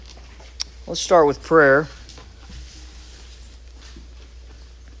Let's start with prayer.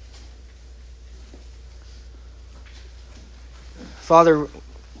 Father,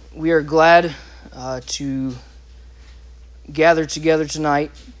 we are glad to gather together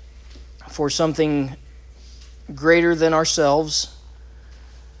tonight for something greater than ourselves.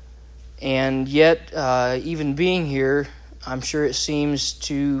 And yet, even being here, I'm sure it seems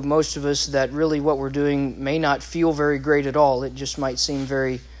to most of us that really what we're doing may not feel very great at all. It just might seem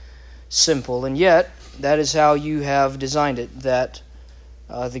very simple. And yet, that is how you have designed it, that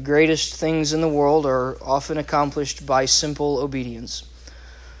the greatest things in the world are often accomplished by simple obedience.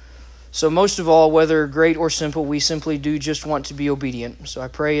 So most of all, whether great or simple, we simply do just want to be obedient. So I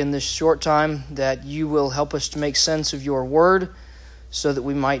pray in this short time that you will help us to make sense of your word so that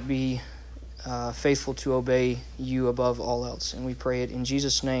we might be faithful to obey you above all else. And we pray it in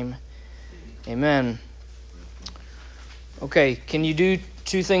Jesus' name. Amen. Okay, can you do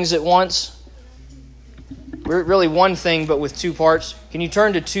two things at once? Really one thing, but with two parts. Can you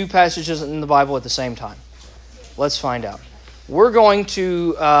turn to two passages in the Bible at the same time? Let's find out. We're going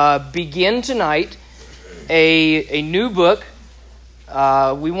to begin tonight a new book.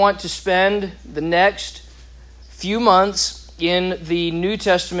 We want to spend the next few months in the New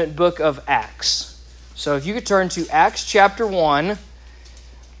Testament book of Acts. So if you could turn to Acts chapter 1,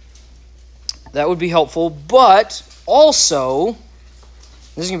 that would be helpful. But also,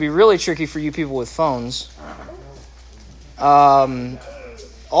 this is going to be really tricky for you people with phones.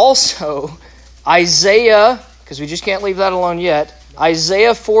 Also, Isaiah, because we just can't leave that alone yet,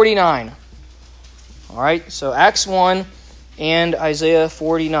 Isaiah 49. All right, so Acts 1 and Isaiah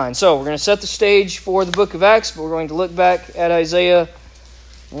 49. So we're going to set the stage for the book of Acts, but we're going to look back at Isaiah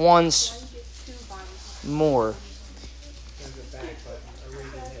once more.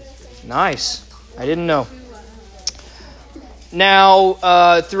 Nice. I didn't know.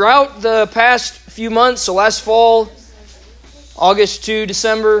 Now, throughout the past few months, so last fall, August to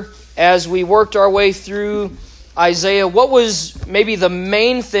December, as we worked our way through Isaiah, what was maybe the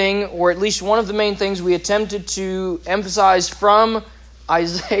main thing, or at least one of the main things we attempted to emphasize from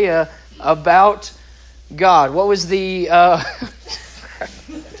Isaiah about God? What was the... That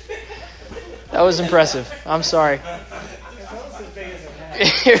was impressive. I'm sorry.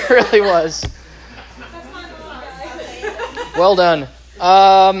 It really was. Well done.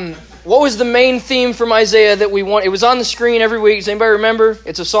 What was the main theme from Isaiah that we want? It was on the screen every week. Does anybody remember?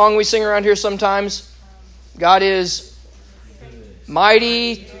 It's a song we sing around here sometimes. God is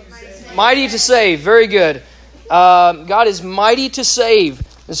mighty to save. Very good. God is mighty to save.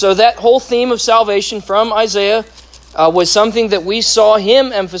 And so that whole theme of salvation from Isaiah was something that we saw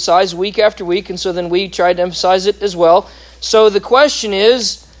him emphasize week after week, and so then we tried to emphasize it as well. So the question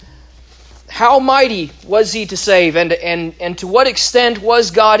is, how mighty was he to save, and to what extent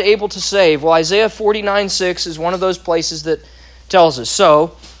was God able to save? Well, Isaiah 49:6 is one of those places that tells us.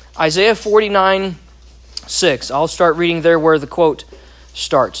 So, Isaiah 49:6. I'll start reading there where the quote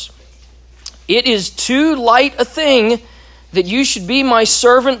starts. "It is too light a thing that you should be my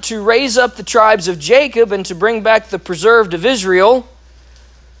servant to raise up the tribes of Jacob and to bring back the preserved of Israel.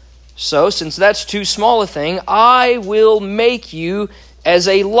 So, since that's too small a thing, I will make you as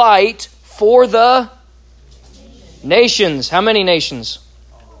a light for the nations." How many nations?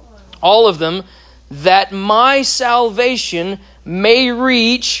 All of them. "That my salvation may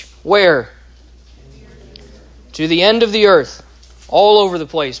reach," where? To the end of the earth. All over the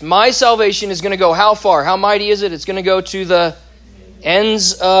place. My salvation is going to go how far? How mighty is it? It's going to go to the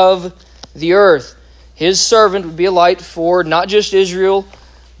ends of the earth. His servant would be a light for not just Israel,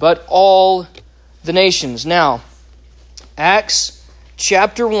 but all the nations. Now, Acts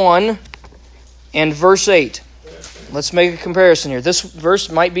chapter 1 and verse 8. Let's make a comparison here. This verse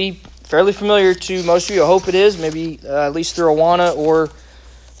might be fairly familiar to most of you. I hope it is. Maybe at least through Awana or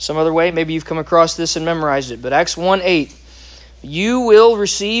some other way. Maybe you've come across this and memorized it. But Acts 1:8. "You will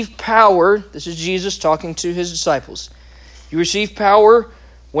receive power." This is Jesus talking to his disciples. "You receive power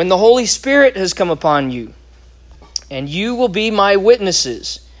when the Holy Spirit has come upon you. And you will be my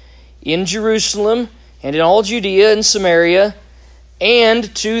witnesses in Jerusalem and in all Judea and Samaria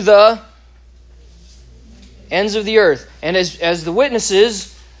and to the ends of the earth." And as the witnesses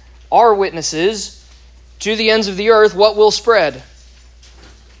are witnesses to the ends of the earth, what will spread?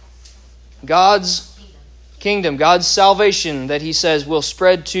 God's kingdom, God's salvation that he says will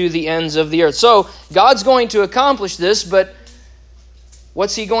spread to the ends of the earth. So God's going to accomplish this, but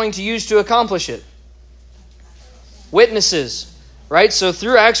what's he going to use to accomplish it? Witnesses, right? So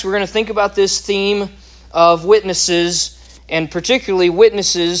through Acts, we're going to think about this theme of witnesses, and particularly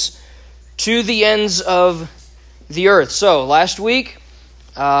witnesses to the ends of the earth. So last week,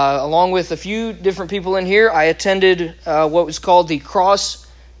 along with a few different people in here, I attended what was called the Cross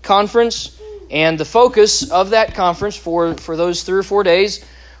Conference. And the focus of that conference for those 3 or 4 days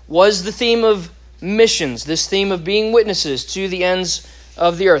was the theme of missions, this theme of being witnesses to the ends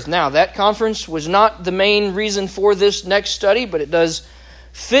of the earth. Now, that conference was not the main reason for this next study, but it does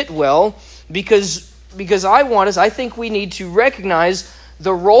fit well because I think we need to recognize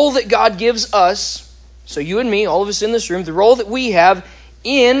the role that God gives us, so you and me, all of us in this room, the role that we have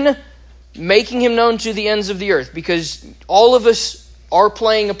in making Him known to the ends of the earth, because all of us are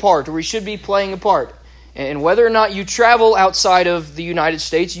playing a part, or we should be playing a part. And whether or not you travel outside of the United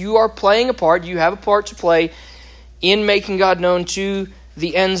States, you are playing a part, you have a part to play in making God known to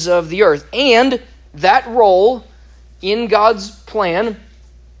the ends of the earth. And that role in God's plan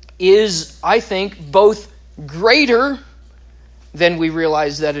is, I think, both greater than we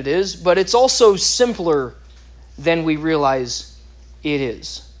realize that it is, but it's also simpler than we realize it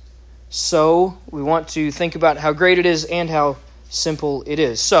is. So we want to think about how great it is and how simple it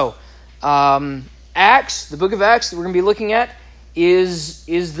is. So, Acts, the book of Acts that we're going to be looking at, is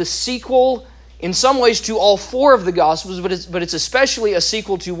the sequel in some ways to all 4 of the Gospels, but it's especially a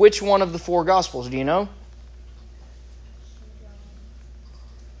sequel to which one of the 4 Gospels? Do you know?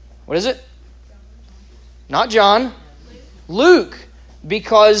 What is it? Not John. Luke.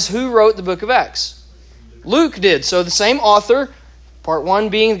 Because who wrote the book of Acts? Luke did. So the same author, part 1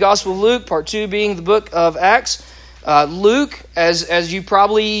 being the Gospel of Luke, part 2 being the book of Acts. Luke, as you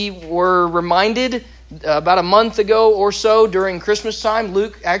probably were reminded about a month ago or so during Christmas time,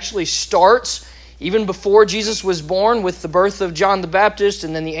 Luke actually starts even before Jesus was born with the birth of John the Baptist,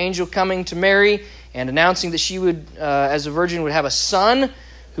 and then the angel coming to Mary and announcing that she would, as a virgin, would have a son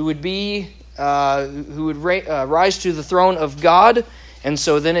who would rise to the throne of God. And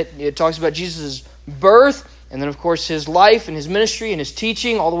so then it talks about Jesus' birth, and then of course His life and His ministry and His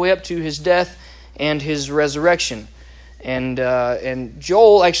teaching, all the way up to His death and His resurrection. And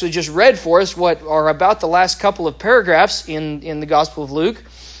Joel actually just read for us what are about the last couple of paragraphs in the Gospel of Luke,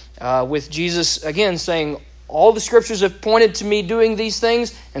 with Jesus again saying, all the Scriptures have pointed to me doing these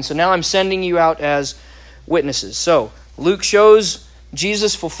things, and so now I'm sending you out as witnesses. So Luke shows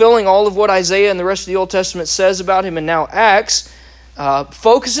Jesus fulfilling all of what Isaiah and the rest of the Old Testament says about Him, and now Acts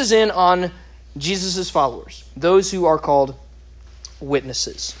focuses in on Jesus' followers, those who are called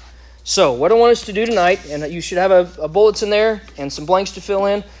witnesses. So, what I want us to do tonight, and you should have a bullets in there and some blanks to fill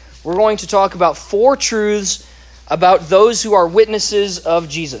in, we're going to talk about 4 truths about those who are witnesses of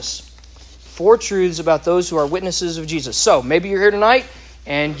Jesus. 4 truths about those who are witnesses of Jesus. So, maybe you're here tonight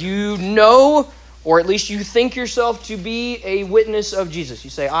and you know, or at least you think yourself to be a witness of Jesus. You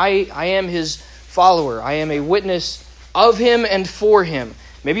say, I am His follower. I am a witness of Him and for Him.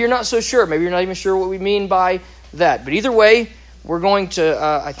 Maybe you're not so sure. Maybe you're not even sure what we mean by that. But either way, we're going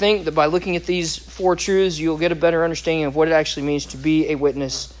to, I think that by looking at these 4 truths, you'll get a better understanding of what it actually means to be a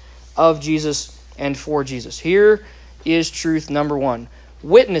witness of Jesus and for Jesus. Here is truth number 1.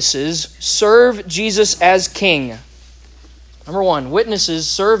 Witnesses serve Jesus as King. Number 1, witnesses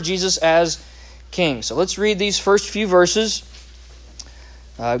serve Jesus as King. So let's read these first few verses.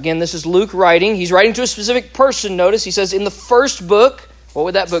 Again, this is Luke writing. He's writing to a specific person, notice. He says, in the first book, what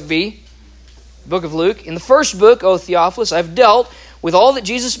would that book be? Book of Luke. In the first book, O Theophilus, I've dealt with all that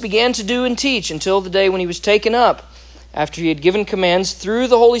Jesus began to do and teach until the day when He was taken up, after He had given commands through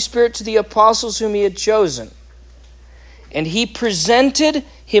the Holy Spirit to the apostles whom He had chosen. And He presented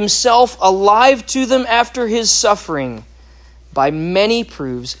Himself alive to them after His suffering by many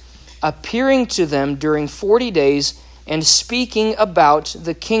proofs, appearing to them during 40 days and speaking about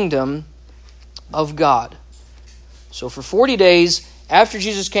the kingdom of God. So for 40 days, after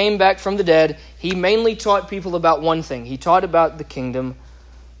Jesus came back from the dead, He mainly taught people about one thing. He taught about the kingdom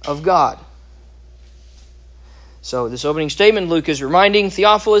of God. So this opening statement, Luke is reminding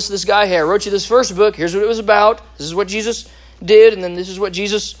Theophilus, this guy, hey, I wrote you this first book. Here's what it was about. This is what Jesus did, and then this is what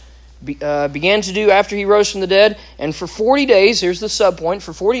Jesus began to do after He rose from the dead. And for 40 days, here's the subpoint,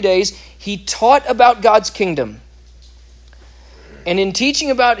 for 40 days, He taught about God's kingdom. And in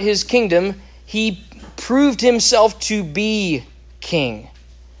teaching about His kingdom, He proved Himself to be King.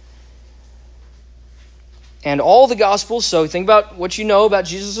 And all the Gospels, so think about what you know about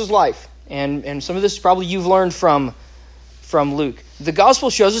Jesus' life. And some of this probably you've learned from Luke. The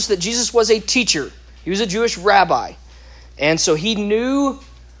Gospel shows us that Jesus was a teacher. He was a Jewish rabbi. And so He knew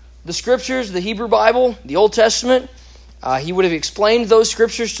the Scriptures, the Hebrew Bible, the Old Testament. He would have explained those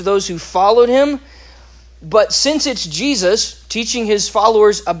Scriptures to those who followed Him. But since it's Jesus teaching His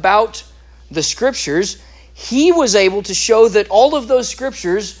followers about the Scriptures, He was able to show that all of those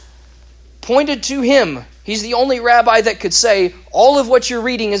Scriptures pointed to him. He's the only rabbi that could say, all of what you're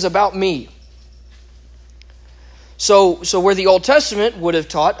reading is about me. So where the Old Testament would have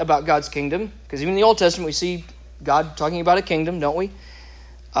taught about God's kingdom, because even in the Old Testament we see God talking about a kingdom, don't we?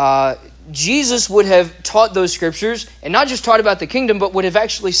 Jesus would have taught those scriptures, and not just taught about the kingdom, but would have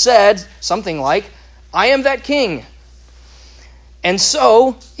actually said something like, I am that king. And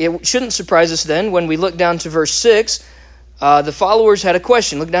so, it shouldn't surprise us then when we look down to verse 6, the followers had a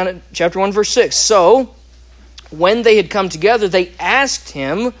question. Look down at chapter 1, verse 6. So, when they had come together, they asked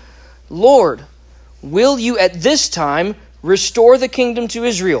him, Lord, will you at this time restore the kingdom to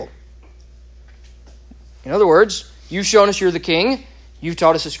Israel? In other words, you've shown us you're the king. You've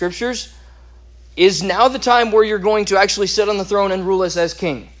taught us the scriptures. Is now the time where you're going to actually sit on the throne and rule us as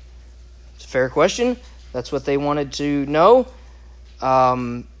king? It's a fair question. That's what they wanted to know.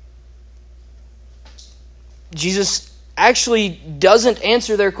 Jesus actually doesn't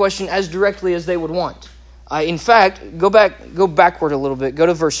answer their question as directly as they would want. In fact, go backward a little bit. Go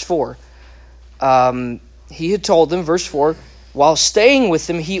to verse 4. He had told them, verse 4, while staying with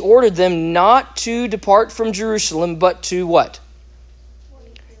them, he ordered them not to depart from Jerusalem, but to what?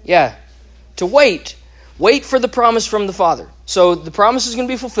 Yeah, to wait. Wait for the promise from the Father. So the promise is going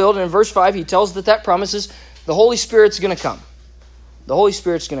to be fulfilled, and in verse 5, he tells that promise is the Holy Spirit's going to come. The Holy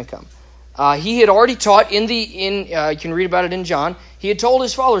Spirit's going to come. He had already taught you can read about it in John. He had told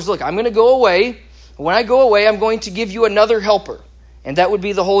his followers, look, I'm going to go away. When I go away, I'm going to give you another helper, and that would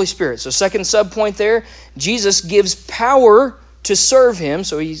be the Holy Spirit. So second subpoint there, Jesus gives power to serve him.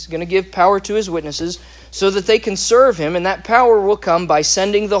 So he's going to give power to his witnesses so that they can serve him, and that power will come by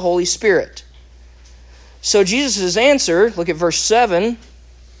sending the Holy Spirit. So Jesus' answer, look at verse 7,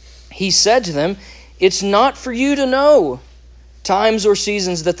 he said to them, it's not for you to know times or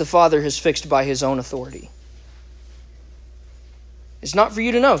seasons that the Father has fixed by his own authority. It's not for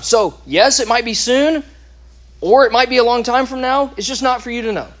you to know. So, yes, it might be soon, or it might be a long time from now. It's just not for you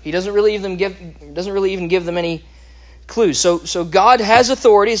to know. He doesn't really even give them any clues. So God has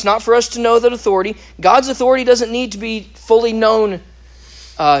authority. It's not for us to know that authority. God's authority doesn't need to be fully known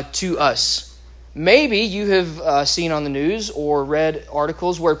to us. Maybe you have seen on the news or read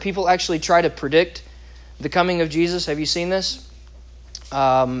articles where people actually try to predict the coming of Jesus. Have you seen this?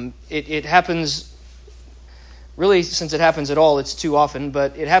 It happens, really, since it happens at all, it's too often,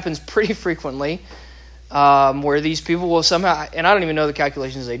 but it happens pretty frequently where these people will somehow, and I don't even know the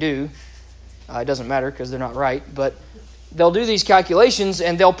calculations they do. It doesn't matter because they're not right, but they'll do these calculations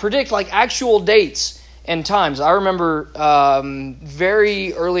and they'll predict like actual dates and times. I remember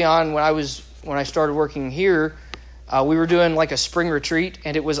very early on when I started working here, we were doing like a spring retreat,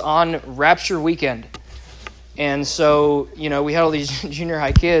 and it was on Rapture weekend. And so, we had all these junior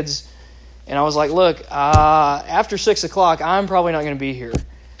high kids, and I was like, look, after 6 o'clock, I'm probably not going to be here.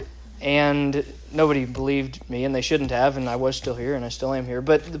 And nobody believed me, and they shouldn't have, and I was still here, and I still am here.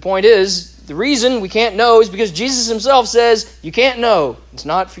 But the point is, the reason we can't know is because Jesus himself says, you can't know. It's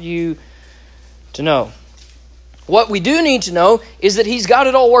not for you to know. What we do need to know is that he's got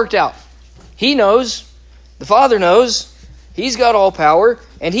it all worked out. He knows, the Father knows, he's got all power,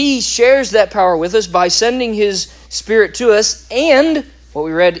 and he shares that power with us by sending his Spirit to us. And what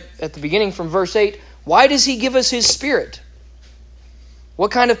we read at the beginning from verse 8, why does he give us his Spirit?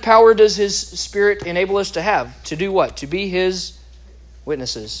 What kind of power does his Spirit enable us to have? To do what? To be his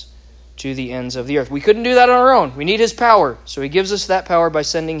witnesses to the ends of the earth. We couldn't do that on our own. We need his power. So he gives us that power by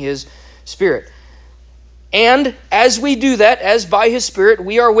sending his Spirit. And as we do that, as by his Spirit,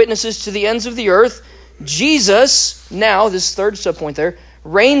 we are witnesses to the ends of the earth. Jesus, now, this third subpoint there,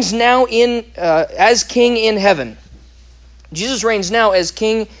 reigns now as king in heaven. Jesus reigns now as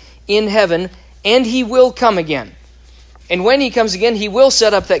king in heaven, and he will come again. And when he comes again, he will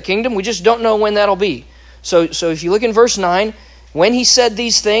set up that kingdom. We just don't know when that'll be. So if you look in verse 9, when he said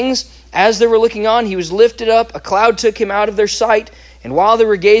these things, as they were looking on, he was lifted up, a cloud took him out of their sight, and while they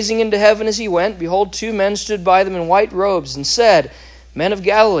were gazing into heaven as he went, behold, 2 men stood by them in white robes, and said, Men of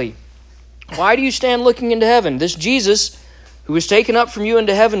Galilee, why do you stand looking into heaven? This Jesus, who was taken up from you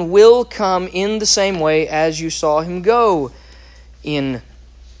into heaven, will come in the same way as you saw him go into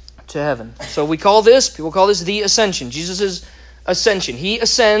heaven. So people call this the ascension. Jesus' ascension. He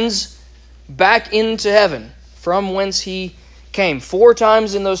ascends back into heaven from whence he came. 4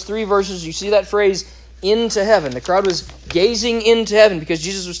 times in those 3 verses, you see that phrase, into heaven. The crowd was gazing into heaven because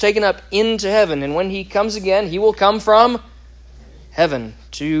Jesus was taken up into heaven. And when he comes again, he will come from heaven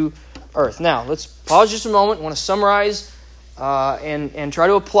to earth. Now, let's pause just a moment. I want to summarize and try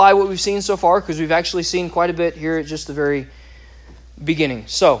to apply what we've seen so far, because we've actually seen quite a bit here at just the very beginning.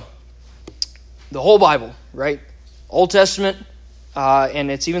 So, the whole Bible, right? Old Testament,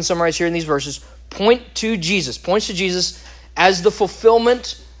 and it's even summarized here in these verses, points to Jesus as the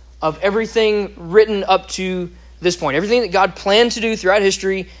fulfillment of everything written up to this point. Everything that God planned to do throughout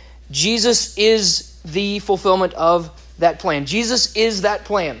history, Jesus is the fulfillment of that plan. Jesus is that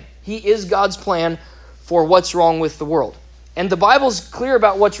plan. He is God's plan for what's wrong with the world. And the Bible's clear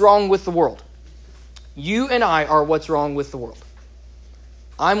about what's wrong with the world. You and I are what's wrong with the world.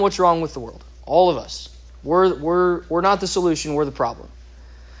 I'm what's wrong with the world. All of us. We're not the solution, we're the problem.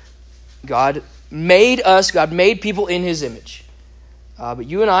 God made us, God made people in His image. But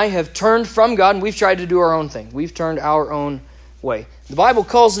you and I have turned from God and we've tried to do our own thing. We've turned our own way. The Bible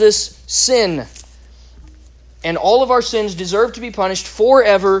calls this sin. And all of our sins deserve to be punished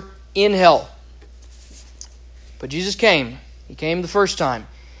forever in hell. But Jesus came. He came the first time.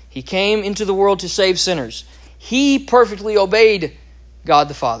 He came into the world to save sinners. He perfectly obeyed God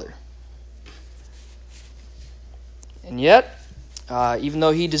the Father. And yet, even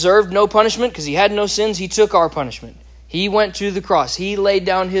though He deserved no punishment because He had no sins, He took our punishment. He went to the cross. He laid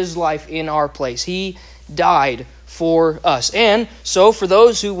down His life in our place. He died for us. And so for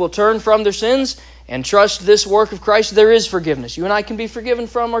those who will turn from their sins and trust this work of Christ, there is forgiveness. You and I can be forgiven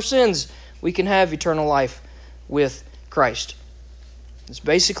from our sins. We can have eternal life with Christ. It's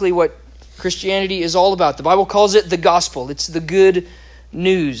basically what Christianity is all about. The Bible calls it the gospel. It's the good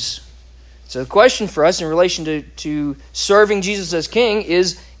news. So the question for us in relation to serving Jesus as King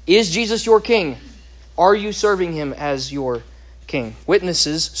is Jesus your King? Are you serving Him as your King?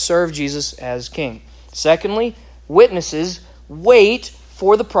 Witnesses serve Jesus as King. Secondly, witnesses wait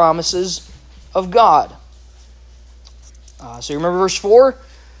for the promises of God. So you remember verse 4?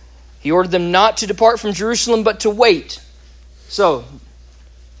 He ordered them not to depart from Jerusalem, but to wait. So,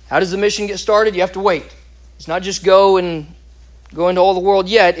 how does the mission get started? You have to wait. It's not just go into all the world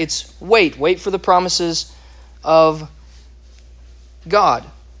yet. It's wait. Wait for the promises of God.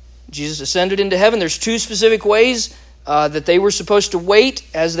 Jesus ascended into heaven. There's two specific ways that they were supposed to wait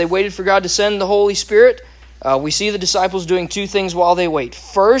as they waited for God to send the Holy Spirit. We see the disciples doing two things while they wait.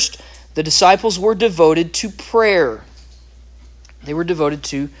 First, the disciples were devoted to prayer. They were devoted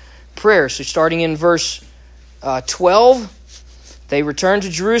to prayer. So starting in verse 12, they returned to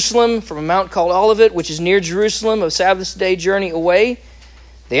Jerusalem from a mount called Olivet, which is near Jerusalem, a Sabbath day journey away.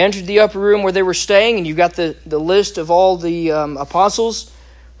 They entered the upper room where they were staying, and you've got the list of all the apostles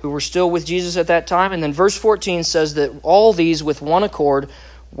who were still with Jesus at that time. And then verse 14 says that all these with one accord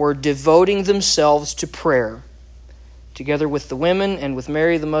were devoting themselves to prayer, together with the women and with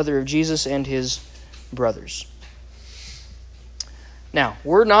Mary, the mother of Jesus, and His brothers. Now,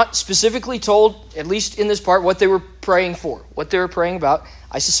 we're not specifically told, at least in this part, what they were praying for, what they were praying about.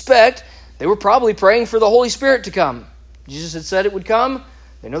 I suspect they were probably praying for the Holy Spirit to come. Jesus had said it would come.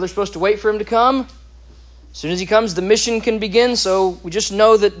 They know they're supposed to wait for Him to come. As soon as He comes, the mission can begin, so we just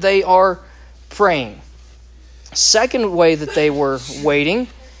know that they are praying. Second way that they were waiting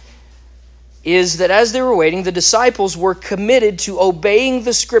is that as they were waiting, the disciples were committed to obeying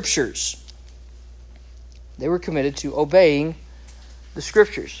the Scriptures. They were committed to obeying the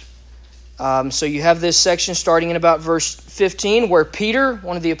Scriptures. So you have this section starting in about verse 15 where Peter,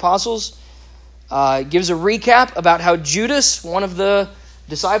 one of the apostles, gives a recap about how Judas, one of the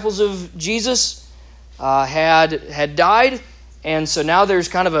disciples of Jesus, had died. And so now there's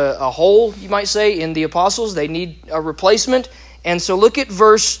kind of a hole, you might say, in the apostles. They need a replacement. And so look at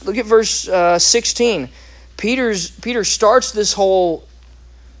verse 16. Peter starts this whole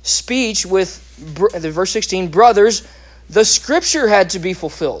speech with verse 16, brothers, the Scripture had to be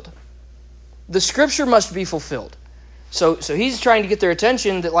fulfilled. The Scripture must be fulfilled. So he's trying to get their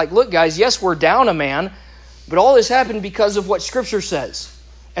attention that, like, look, guys, yes, we're down a man, but all this happened because of what Scripture says.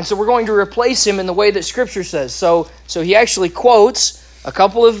 And so we're going to replace him in the way that Scripture says. So he actually quotes a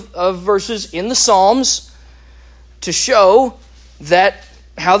couple of verses in the Psalms to show that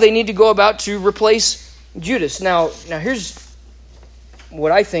how they need to go about to replace Judas. Now here's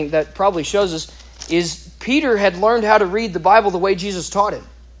what I think that probably shows us is Peter had learned how to read the Bible the way Jesus taught him.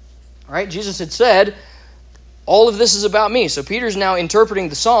 All right? Jesus had said, all of this is about me. So Peter's now interpreting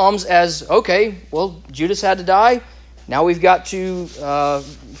the Psalms as, okay, well, Judas had to die. Now we've got to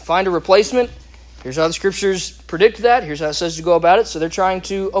find a replacement. Here's how the Scriptures predict that. Here's how it says to go about it. So they're trying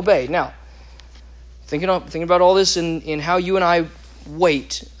to obey. Now, thinking about all this in how you and I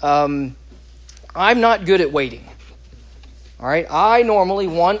wait. I'm not good at waiting. All right? I normally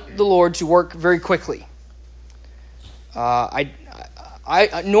want the Lord to work very quickly. I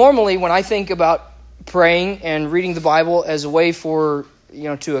normally, when I think about praying and reading the Bible as a way for,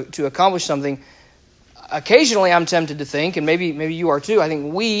 to accomplish something, occasionally I'm tempted to think, and maybe you are too, I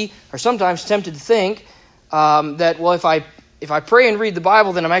think we are sometimes tempted to think that, well, if I if I pray and read the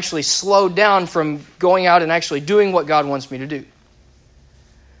Bible, then I'm actually slowed down from going out and actually doing what God wants me to do.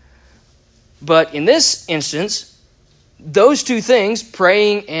 But in this instance, those two things,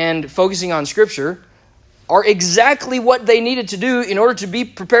 praying and focusing on Scripture, are exactly what they needed to do in order to be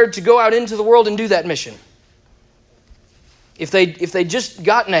prepared to go out into the world and do that mission. If they just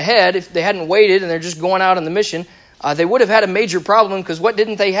gotten ahead, if they hadn't waited and they're just going out on the mission, they would have had a major problem, because what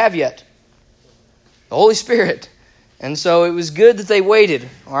didn't they have yet? The Holy Spirit. And so it was good that they waited.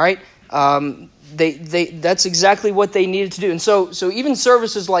 All right, that's exactly what they needed to do. And so even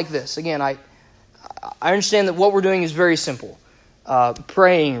services like this, again, I understand that what we're doing is very simple: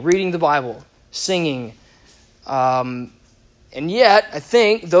 praying, reading the Bible, singing. And yet, I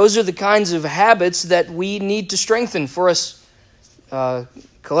think those are the kinds of habits that we need to strengthen for us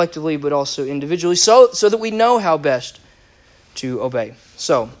collectively, but also individually, so that we know how best to obey.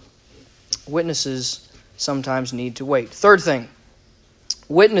 So, witnesses sometimes need to wait. Third thing,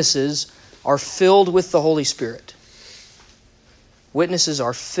 witnesses are filled with the Holy Spirit. Witnesses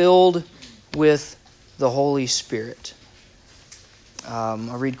are filled with the Holy Spirit. I'll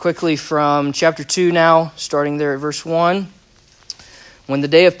read quickly from chapter 2 now, starting there at verse 1. When the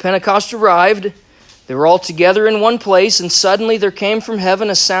day of Pentecost arrived, they were all together in one place, and suddenly there came from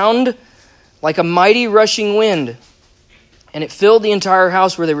heaven a sound like a mighty rushing wind, and it filled the entire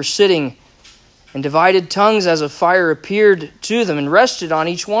house where they were sitting, and divided tongues as of fire appeared to them and rested on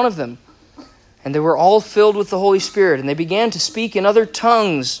each one of them. And they were all filled with the Holy Spirit, and they began to speak in other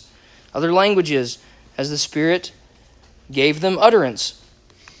tongues, other languages, as the Spirit gave them utterance.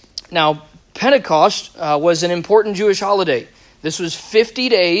 Now, Pentecost was an important Jewish holiday. This was 50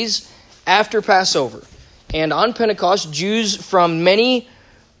 days after Passover. And on Pentecost, Jews from many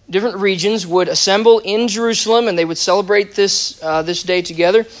different regions would assemble in Jerusalem, and they would celebrate this day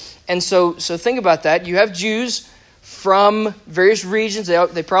together. And so think about that. You have Jews from various regions.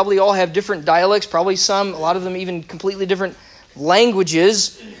 They probably all have different dialects, probably a lot of them even completely different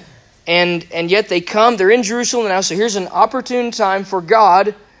languages. And yet they're in Jerusalem now, so here's an opportune time for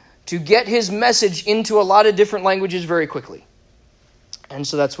God to get His message into a lot of different languages very quickly. And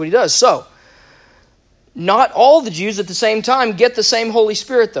so that's what He does. So, not all the Jews at the same time get the same Holy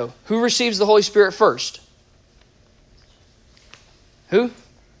Spirit, though. Who receives the Holy Spirit first? Who?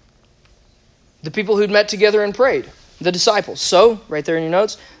 The people who'd met together and prayed. The disciples. So, right there in your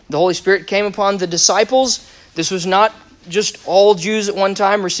notes, the Holy Spirit came upon the disciples. This was not just all Jews at one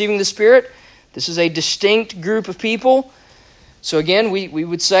time receiving the Spirit. This is a distinct group of people. So again, we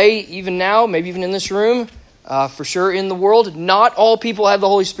would say, even now, maybe even in this room, for sure in the world, not all people have the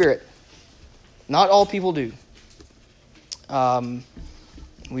Holy Spirit. Not all people do.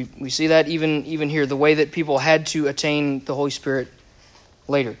 We see that even here, the way that people had to attain the Holy Spirit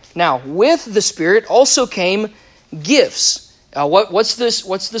later. Now, with the Spirit also came gifts. What's the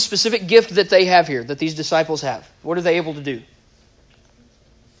specific gift that they have here, that these disciples have? What are they able to do?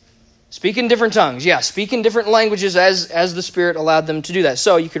 Speak in different tongues. Yeah, speak in different languages as the Spirit allowed them to do that.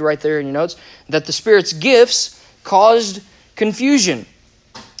 So you could write there in your notes that the Spirit's gifts caused confusion.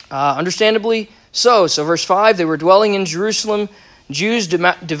 Understandably so. So verse 5, they were dwelling in Jerusalem, Jews,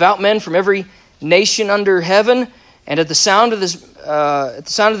 devout men from every nation under heaven, and at the sound of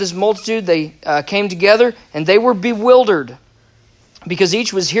this multitude, they came together, and they were bewildered, because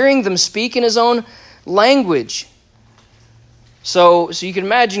each was hearing them speak in his own language. So you can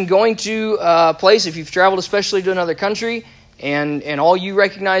imagine going to a place, if you've traveled especially to another country, and all you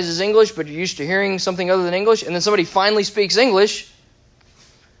recognize is English, but you're used to hearing something other than English, and then somebody finally speaks English,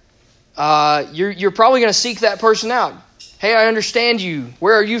 you're probably going to seek that person out. Hey, I understand you.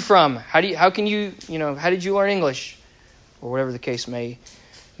 Where are you from? How did you learn English? Or whatever the case may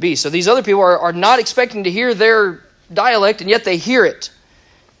be. So these other people are not expecting to hear their dialect, and yet they hear it.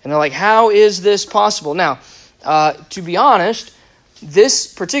 And they're like, how is this possible? Now, to be honest,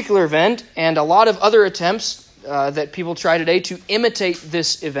 this particular event and a lot of other attempts that people try today to imitate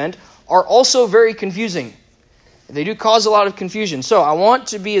this event are also very confusing. They do cause a lot of confusion. So I want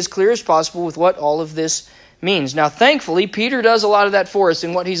to be as clear as possible with what all of this means. Now, thankfully, Peter does a lot of that for us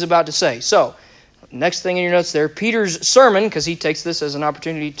in what he's about to say. So, next thing in your notes there, Peter's sermon, because he takes this as an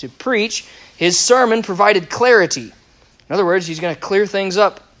opportunity to preach, his sermon provided clarity. In other words, he's going to clear things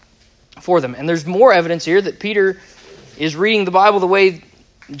up for them. And there's more evidence here that Peter is reading the Bible the way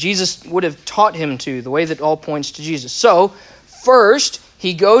Jesus would have taught him to, the way that all points to Jesus. So, first,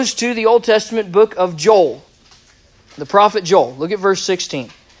 he goes to the Old Testament book of Joel, the prophet Joel. Look at verse 16.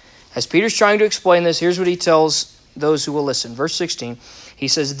 As Peter's trying to explain this, here's what he tells those who will listen. Verse 16, he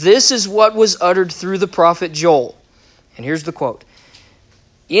says, "This is what was uttered through the prophet Joel." And here's the quote.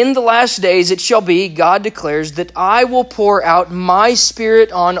 In the last days it shall be, God declares, that I will pour out my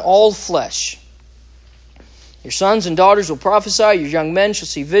Spirit on all flesh. Your sons and daughters will prophesy, your young men shall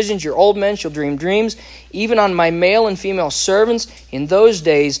see visions, your old men shall dream dreams. Even on my male and female servants, in those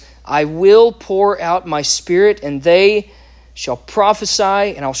days I will pour out my Spirit, and they shall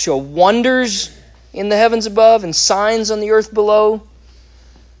prophesy, and I'll show wonders in the heavens above and signs on the earth below.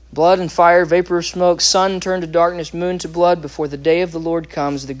 Blood and fire, vapor of smoke, sun turned to darkness, moon to blood, before the day of the Lord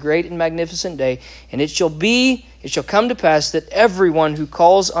comes, the great and magnificent day. And it shall come to pass that everyone who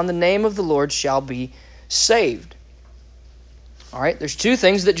calls on the name of the Lord shall be saved. All right, there's two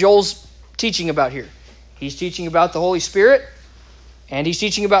things that Joel's teaching about here. He's teaching about the Holy Spirit, and he's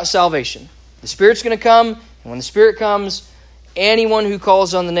teaching about salvation. The Spirit's going to come, and when the Spirit comes, anyone who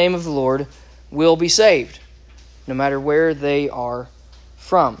calls on the name of the Lord will be saved, no matter where they are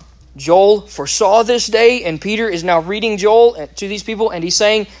from. Joel foresaw this day, and Peter is now reading Joel to these people, and he's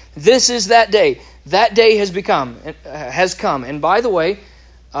saying, this is that day. That day has come. And by the way,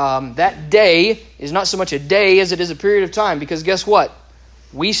 that day is not so much a day as it is a period of time, because guess what?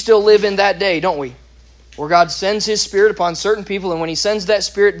 We still live in that day, don't we? Where God sends His Spirit upon certain people, and when He sends that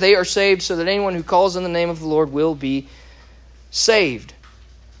Spirit, they are saved, so that anyone who calls on the name of the Lord will be saved.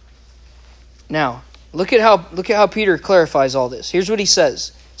 Now, look at how Peter clarifies all this. Here's what he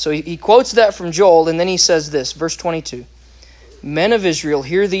says. So he quotes that from Joel, and then he says this, verse 22. Men of Israel,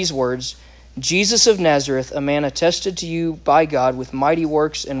 hear these words. Jesus of Nazareth, a man attested to you by God with mighty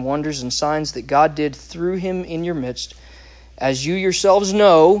works and wonders and signs that God did through him in your midst, as you yourselves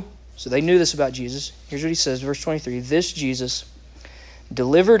know. So they knew this about Jesus. Here's what he says, verse 23. This Jesus,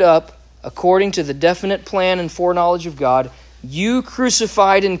 delivered up according to the definite plan and foreknowledge of God, you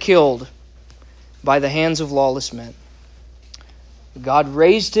crucified and killed by the hands of lawless men. God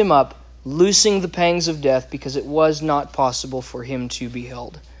raised him up, loosing the pangs of death, because it was not possible for him to be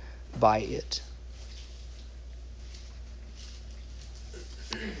held by it.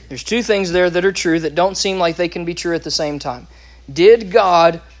 There's two things there that are true that don't seem like they can be true at the same time. Did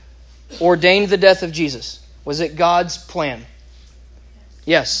God ordain the death of Jesus? Was it God's plan?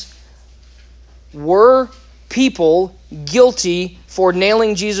 Yes. Were people guilty for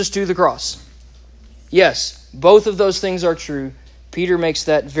nailing Jesus to the cross? Yes. Both of those things are true. Peter makes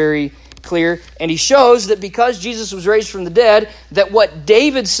that very clear. And he shows that because Jesus was raised from the dead, that what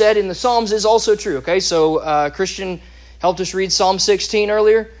David said in the Psalms is also true. Okay, so Christian helped us read Psalm 16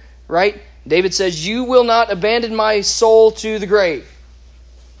 earlier, right? David says, you will not abandon my soul to the grave.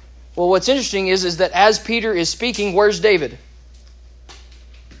 Well, what's interesting is that as Peter is speaking, where's David?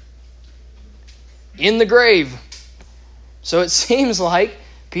 In the grave. So it seems like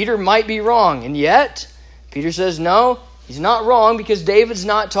Peter might be wrong. And yet, Peter says, no, he's not wrong, because David's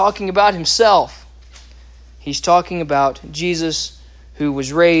not talking about himself. He's talking about Jesus, who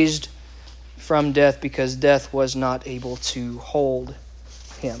was raised from death because death was not able to hold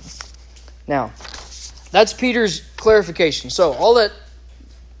him. Now, that's Peter's clarification. So, all that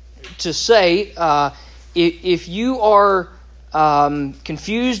to say, if you are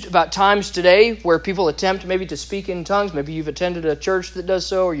confused about times today where people attempt maybe to speak in tongues, maybe you've attended a church that does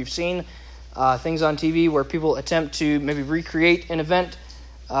so, or you've seen things on TV where people attempt to maybe recreate an event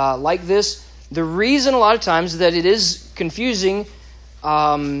like this. The reason a lot of times that it is confusing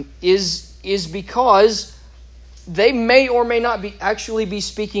is because they may or may not be actually be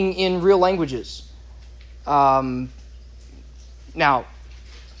speaking in real languages. Now,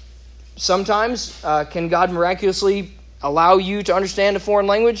 sometimes can God miraculously allow you to understand a foreign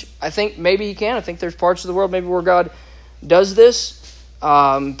language? I think maybe He can. I think there's parts of the world maybe where God does this.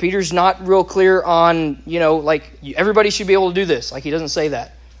 Peter's not real clear on, like everybody should be able to do this. Like he doesn't say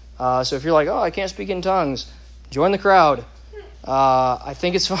that. So if you're like, I can't speak in tongues, join the crowd. I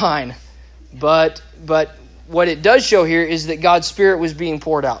think it's fine. But what it does show here is that God's Spirit was being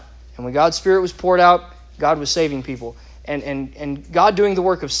poured out. And when God's Spirit was poured out, God was saving people. And God doing the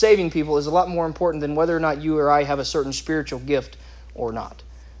work of saving people is a lot more important than whether or not you or I have a certain spiritual gift or not.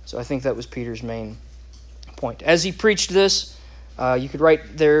 So I think that was Peter's main point. As he preached this, you could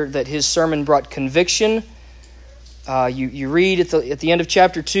write there that his sermon brought conviction. You read at the end of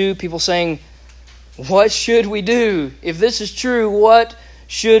chapter 2, people saying, what should we do? If this is true, what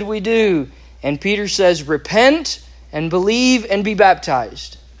should we do? And Peter says, repent and believe and be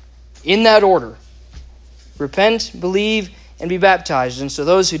baptized. In that order. Repent, believe, and be baptized. And so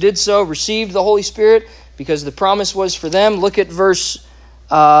those who did so received the Holy Spirit because the promise was for them. Look at verse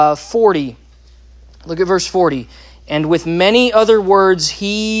 40. Look at verse 40. And with many other words,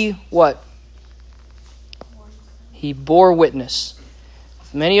 he, what? He bore witness.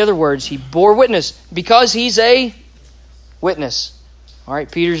 With many other words, he bore witness because he's a witness. All right,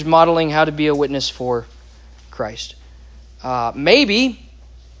 Peter's modeling how to be a witness for Christ. Maybe,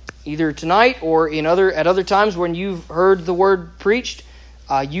 either tonight or at other times when you've heard the word preached,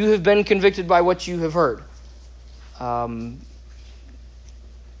 you have been convicted by what you have heard.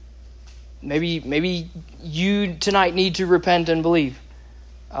 Maybe you tonight need to repent and believe.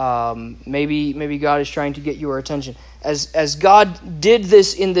 Maybe God is trying to get your attention. As God did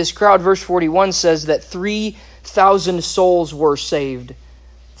this in this crowd, verse 41 says that 3,000 souls were saved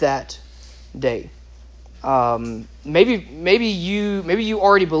that day. Maybe you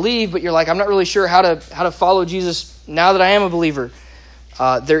already believe, but you're like, I'm not really sure how to follow Jesus now that I am a believer.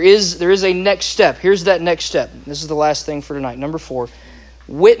 There is a next step. Here's that next step. This is the last thing for tonight. Number 4,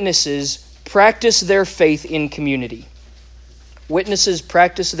 witnesses practice their faith in community. Witnesses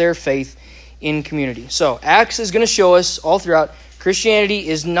practice their faith in community. So Acts is going to show us all throughout, Christianity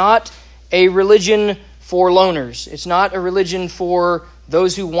is not a religion for loners. It's not a religion for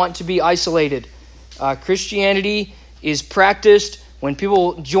those who want to be isolated. Christianity is practiced when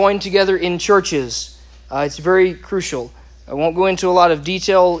people join together in churches. It's very crucial. I won't go into a lot of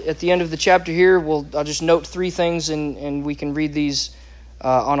detail at the end of the chapter here. I'll just note 3 things, and we can read these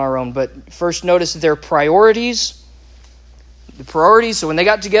on our own. But first, notice their priorities. The priorities, so when they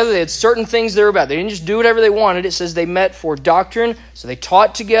got together, they had certain things they were about. They didn't just do whatever they wanted. It says they met for doctrine, so they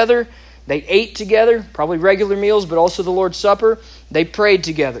taught together. They ate together, probably regular meals, but also the Lord's Supper. They prayed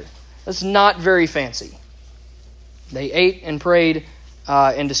together. That's not very fancy. They ate and prayed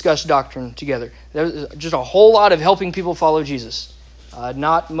and discussed doctrine together. There's just a whole lot of helping people follow Jesus.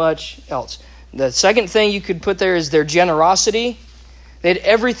 Not much else. The second thing you could put there is their generosity. They had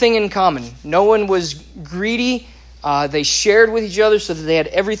everything in common. No one was greedy. They shared with each other so that they had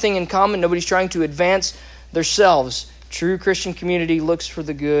everything in common. Nobody's trying to advance themselves. True Christian community looks for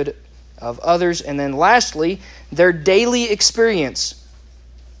the good of others. And then lastly, their daily experience.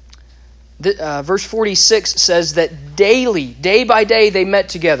 Verse 46 says that daily, day by day, they met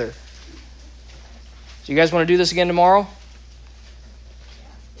together. So you guys want to do this again tomorrow?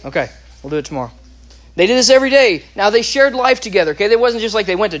 Okay, we'll do it tomorrow. They did this every day. Now, they shared life together, okay? It wasn't just like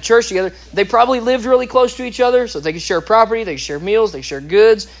they went to church together. They probably lived really close to each other, so they could share property, they could share meals, they could share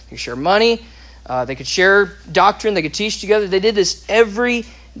goods, they could share money, they could share doctrine, they could teach together. They did this every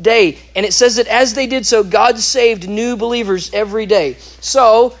day. And it says that as they did so, God saved new believers every day.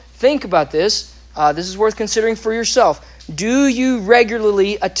 So, think about this. This is worth considering for yourself. Do you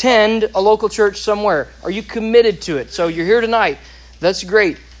regularly attend a local church somewhere? Are you committed to it? So, you're here tonight. That's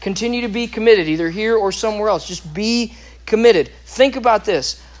great. Continue to be committed, either here or somewhere else. Just be committed. Think about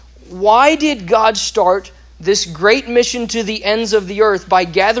this. Why did God start this great mission to the ends of the earth by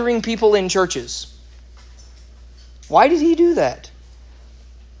gathering people in churches? Why did He do that?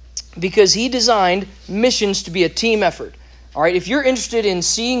 Because He designed missions to be a team effort. All right, if you're interested in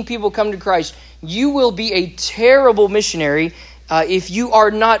seeing people come to Christ, you will be a terrible missionary if you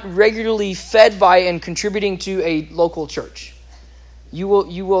are not regularly fed by and contributing to a local church. You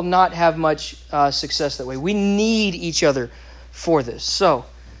will not have much success that way. We need each other for this. So,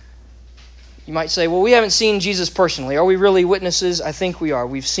 you might say, well, we haven't seen Jesus personally. Are we really witnesses? I think we are.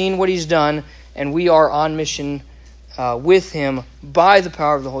 We've seen what He's done, and we are on mission with Him by the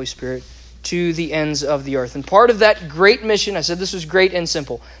power of the Holy Spirit to the ends of the earth. And part of that great mission, I said this was great and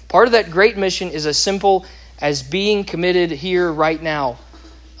simple. Part of that great mission is as simple as being committed here right now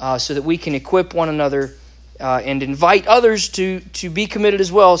so that we can equip one another and invite others to be committed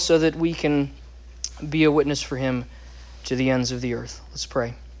as well so that we can be a witness for Him to the ends of the earth. Let's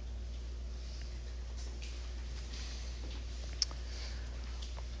pray.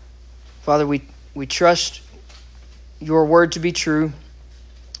 Father, we trust Your word to be true.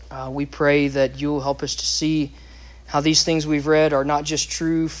 We pray that You'll help us to see how these things we've read are not just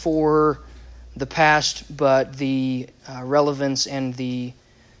true for the past, but the relevance and the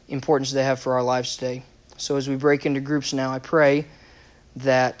importance they have for our lives today. So as we break into groups now, I pray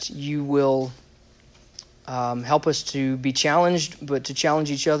that You will help us to be challenged, but to challenge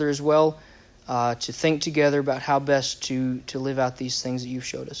each other as well, to think together about how best to live out these things that You've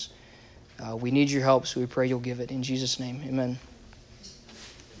showed us. We need Your help, so we pray You'll give it. In Jesus' name, amen.